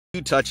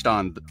you touched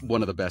on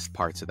one of the best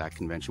parts of that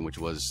convention, which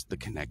was the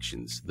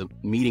connections, the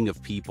meeting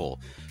of people.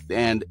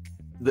 And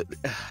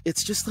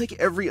it's just like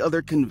every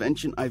other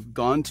convention I've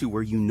gone to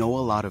where you know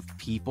a lot of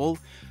people.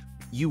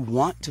 You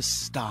want to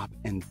stop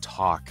and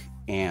talk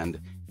and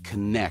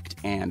connect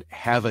and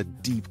have a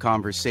deep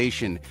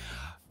conversation.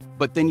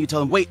 But then you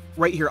tell them, wait,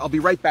 right here, I'll be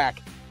right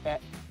back.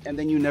 And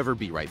then you never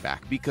be right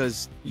back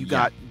because you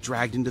got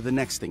dragged into the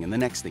next thing and the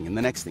next thing and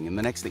the next thing and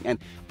the next thing. And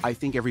I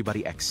think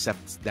everybody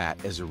accepts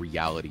that as a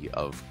reality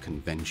of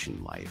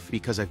convention life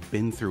because I've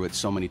been through it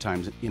so many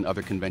times in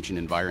other convention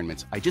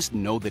environments. I just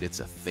know that it's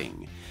a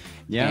thing.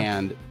 Yeah.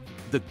 And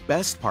the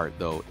best part,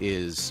 though,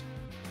 is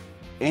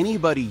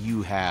anybody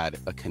you had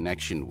a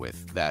connection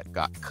with that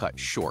got cut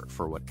short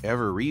for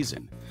whatever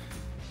reason,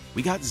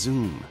 we got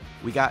Zoom,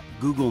 we got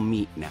Google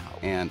Meet now,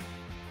 and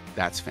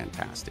that's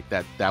fantastic.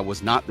 That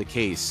was not the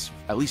case,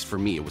 at least for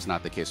me, it was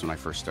not the case when I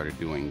first started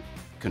doing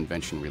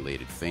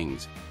convention-related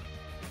things.